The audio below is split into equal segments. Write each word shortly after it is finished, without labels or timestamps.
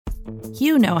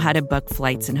You know how to book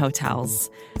flights and hotels.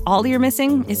 All you're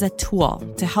missing is a tool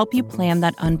to help you plan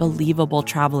that unbelievable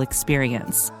travel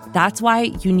experience. That's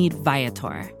why you need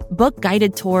Viator. Book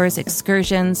guided tours,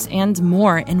 excursions, and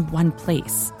more in one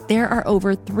place. There are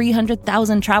over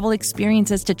 300,000 travel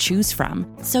experiences to choose from,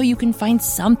 so you can find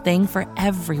something for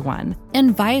everyone.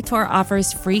 And Viator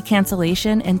offers free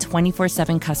cancellation and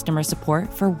 24/7 customer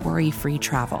support for worry-free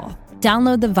travel.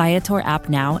 Download the Viator app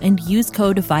now and use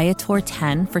code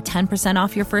Viator10 for 10%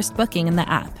 off your first booking in the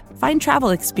app. Find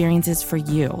travel experiences for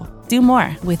you. Do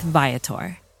more with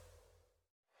Viator.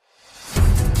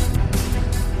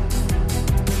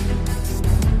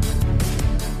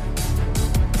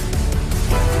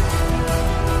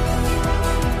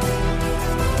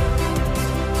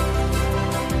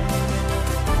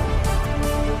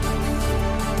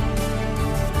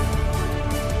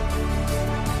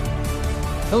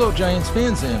 Hello, Giants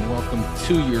fans, and welcome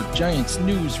to your Giants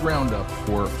News Roundup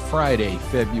for Friday,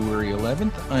 February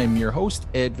 11th. I'm your host,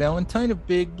 Ed Valentine of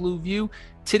Big Blue View.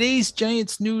 Today's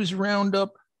Giants News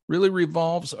Roundup really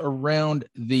revolves around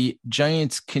the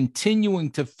Giants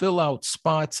continuing to fill out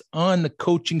spots on the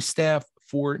coaching staff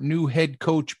for new head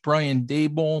coach Brian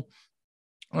Daboll.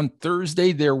 On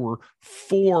Thursday, there were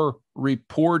 4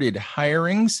 reported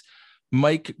hirings: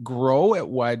 Mike Groh at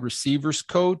wide receivers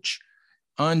coach,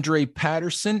 Andre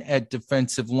Patterson at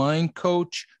defensive line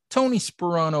coach, Tony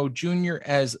Sparano Jr.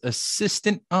 as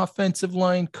assistant offensive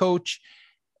line coach,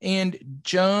 and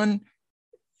John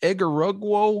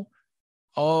Egarugwo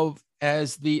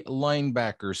as the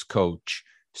linebackers coach.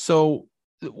 So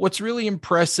what's really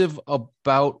impressive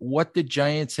about what the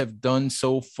Giants have done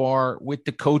so far with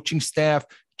the coaching staff,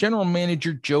 General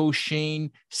Manager Joe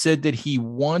Schoen said that he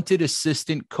wanted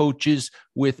assistant coaches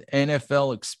with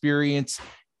NFL experience.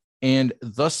 And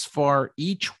thus far,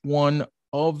 each one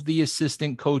of the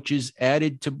assistant coaches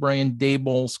added to Brian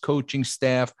Daboll's coaching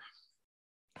staff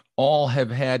all have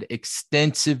had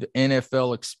extensive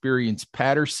NFL experience.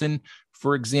 Patterson,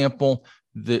 for example,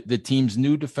 the team's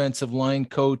new defensive line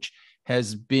coach,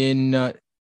 is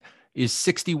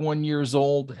 61 years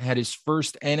old, had his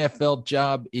first NFL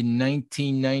job in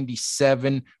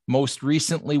 1997. Most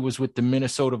recently was with the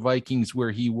Minnesota Vikings, where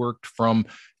he worked from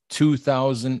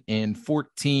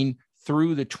 2014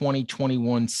 through the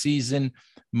 2021 season.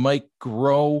 Mike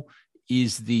Groh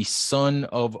is the son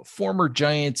of former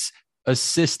Giants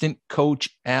assistant coach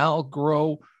Al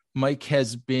Groh. Mike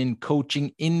has been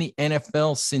coaching in the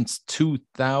NFL since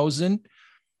 2000,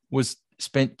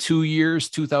 spent 2 years,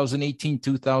 2018,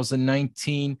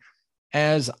 2019,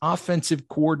 as offensive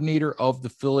coordinator of the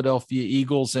Philadelphia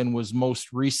Eagles, and was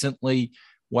most recently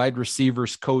wide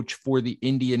receivers coach for the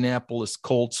Indianapolis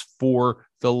Colts for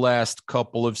the last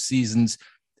couple of seasons.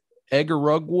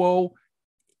 Egarugwo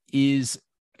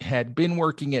had been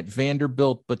working at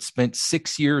Vanderbilt, but spent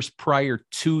 6 years prior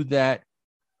to that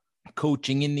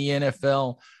coaching in the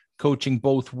NFL, coaching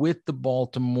both with the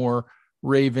Baltimore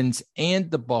Ravens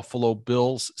and the Buffalo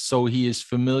Bills. So he is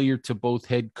familiar to both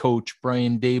head coach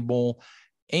Brian Daboll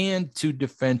and to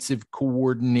defensive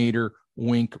coordinator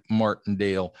Wink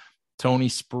Martindale. Tony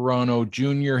Sparano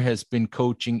Jr. has been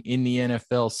coaching in the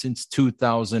NFL since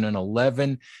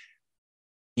 2011.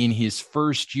 In his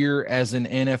first year as an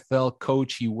NFL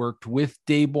coach, he worked with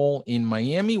Daboll in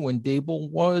Miami when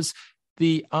Daboll was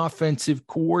the offensive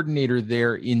coordinator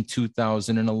there in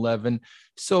 2011.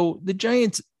 So the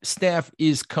Giants staff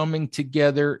is coming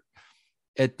together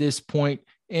at this point.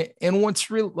 And what's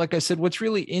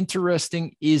really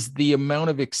interesting is the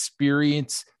amount of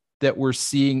experience that we're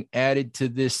seeing added to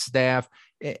this staff.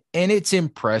 And it's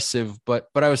impressive, but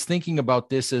I was thinking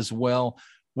about this as well.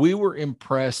 We were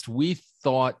impressed. We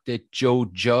thought that Joe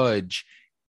Judge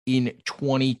in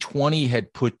 2020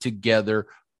 had put together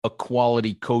a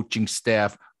quality coaching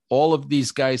staff. All of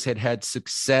these guys had had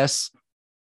success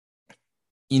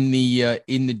in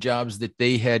the jobs that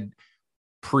they had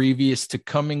previous to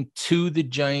coming to the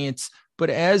Giants.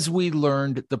 But as we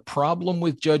learned, the problem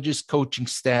with Judge's coaching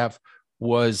staff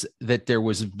was that there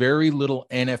was very little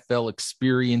NFL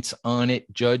experience on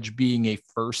it. Judge, being a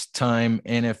first-time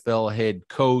NFL head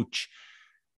coach,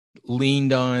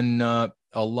 leaned on a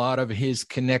lot of his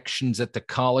connections at the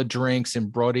college ranks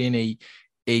and brought in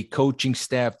a coaching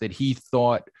staff that he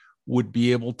thought would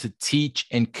be able to teach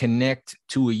and connect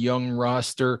to a young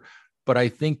roster. But I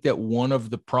think that one of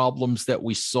the problems that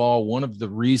we saw, one of the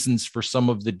reasons for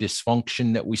some of the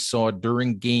dysfunction that we saw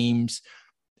during games,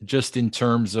 just in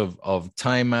terms of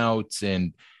timeouts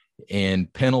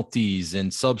and penalties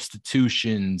and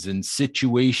substitutions and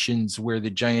situations where the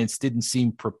Giants didn't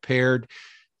seem prepared.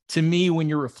 To me, when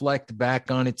you reflect back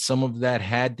on it, some of that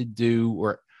had to do,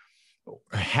 or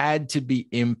had to be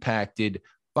impacted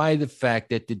by the fact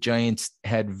that the Giants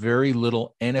had very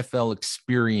little NFL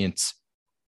experience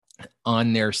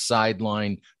on their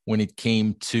sideline when it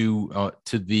came to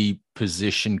the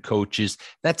position coaches.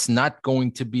 That's not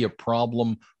going to be a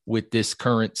problem with this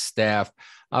current staff.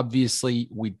 Obviously,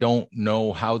 we don't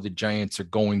know how the Giants are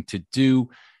going to do.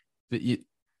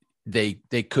 They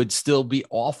could still be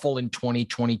awful in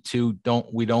 2022.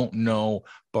 We don't know.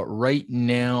 But right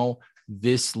now,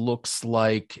 this looks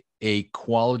like a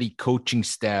quality coaching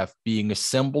staff being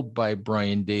assembled by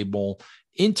Brian Daboll.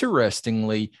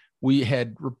 Interestingly, we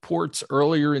had reports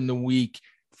earlier in the week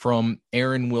from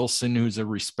Aaron Wilson, who's a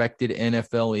respected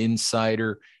NFL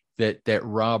insider, that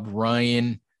Rob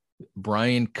Ryan,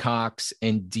 Brian Cox,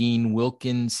 and Dean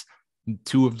Wilkins,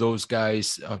 two of those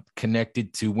guys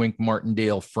connected to Wink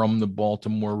Martindale from the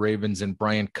Baltimore Ravens, and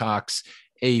Brian Cox,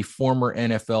 a former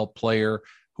NFL player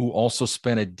who also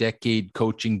spent a decade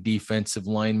coaching defensive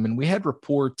linemen. We had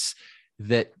reports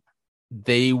that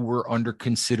they were under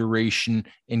consideration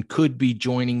and could be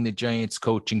joining the Giants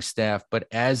coaching staff. But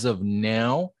as of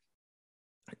now,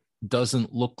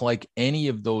 doesn't look like any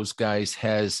of those guys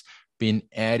has been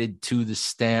added to the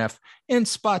staff, and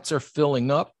spots are filling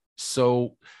up.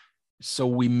 So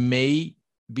we may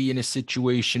be in a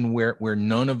situation where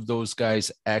none of those guys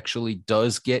actually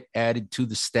does get added to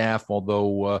the staff,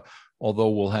 although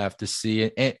we'll have to see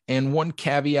it. And one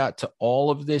caveat to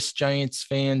all of this, Giants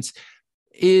fans,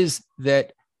 is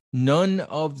that none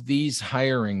of these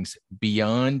hirings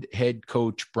beyond head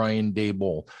coach Brian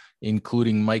Daboll,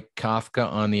 including Mike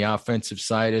Kafka on the offensive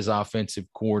side as offensive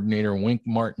coordinator, Wink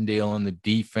Martindale on the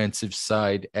defensive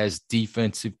side as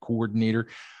defensive coordinator,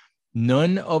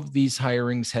 none of these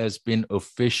hirings has been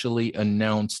officially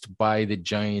announced by the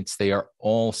Giants. They are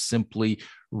all simply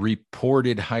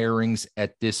reported hirings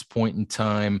at this point in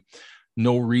time.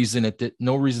 No reason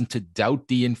to doubt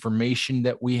the information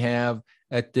that we have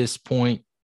at this point,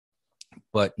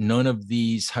 but none of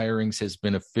these hirings has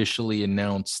been officially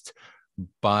announced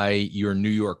by your New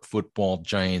York Football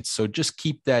Giants. So just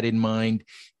keep that in mind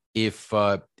if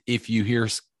you hear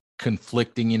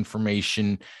conflicting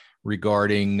information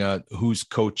regarding who's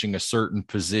coaching a certain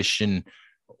position,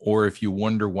 or if you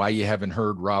wonder why you haven't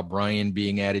heard Rob Ryan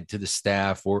being added to the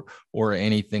staff or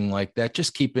anything like that.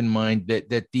 Just keep in mind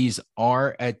that these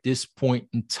are, at this point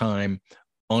in time,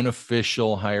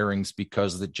 unofficial hirings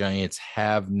because the Giants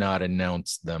have not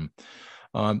announced them.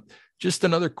 Just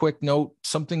another quick note,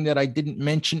 something that I didn't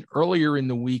mention earlier in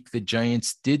the week, the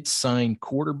Giants did sign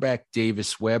quarterback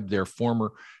Davis Webb, their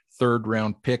former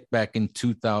third-round pick back in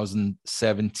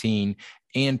 2017,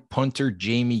 and punter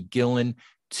Jamie Gillen,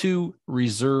 two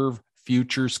reserve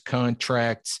futures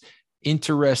contracts.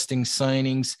 Interesting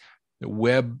signings.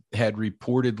 Webb had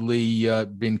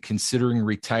reportedly been considering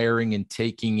retiring and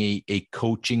taking a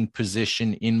coaching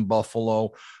position in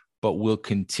Buffalo, but will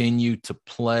continue to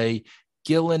play.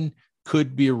 Gillen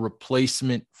could be a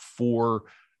replacement for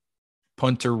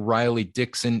punter Riley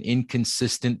Dixon,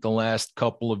 inconsistent the last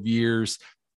couple of years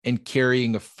and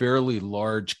carrying a fairly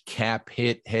large cap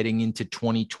hit heading into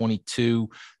 2022.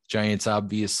 Giants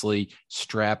obviously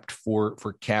strapped for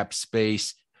cap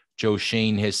space. Joe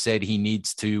Schoen has said he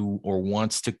needs to or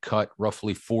wants to cut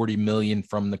roughly $40 million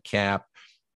from the cap,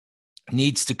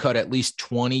 needs to cut at least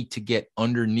 20 to get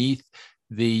underneath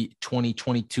the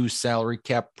 2022 salary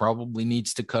cap, probably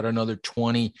needs to cut another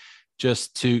 20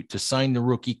 just to sign the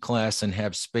rookie class and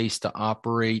have space to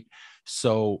operate.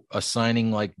 So a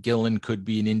signing like Gillen could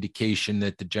be an indication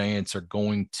that the Giants are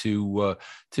going to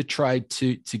try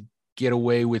to get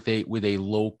away with a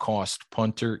low-cost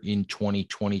punter in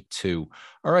 2022.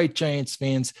 All right, Giants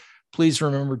fans, please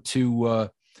remember to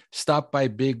stop by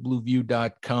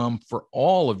BigBlueView.com for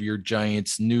all of your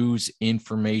Giants news,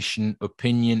 information,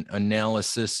 opinion,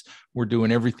 analysis. We're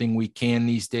doing everything we can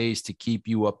these days to keep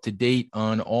you up to date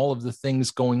on all of the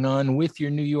things going on with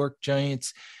your New York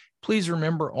Giants. Please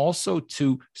remember also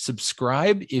to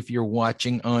subscribe if you're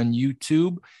watching on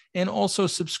YouTube, and also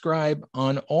subscribe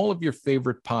on all of your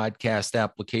favorite podcast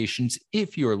applications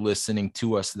if you're listening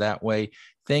to us that way.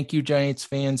 Thank you, Giants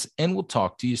fans, and we'll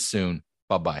talk to you soon.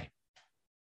 Bye-bye.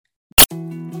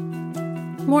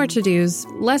 More to-dos,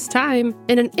 less time,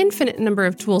 and an infinite number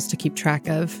of tools to keep track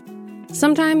of.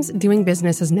 Sometimes doing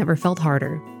business has never felt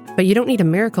harder, but you don't need a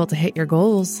miracle to hit your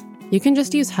goals. You can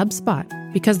just use HubSpot,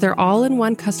 because their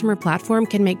all-in-one customer platform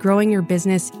can make growing your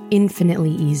business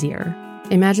infinitely easier.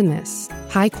 Imagine this: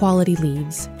 high-quality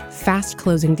leads, fast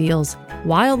closing deals,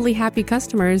 wildly happy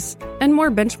customers, and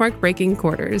more benchmark-breaking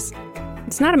quarters.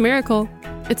 It's not a miracle,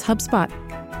 it's HubSpot.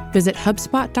 Visit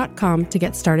HubSpot.com to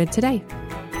get started today.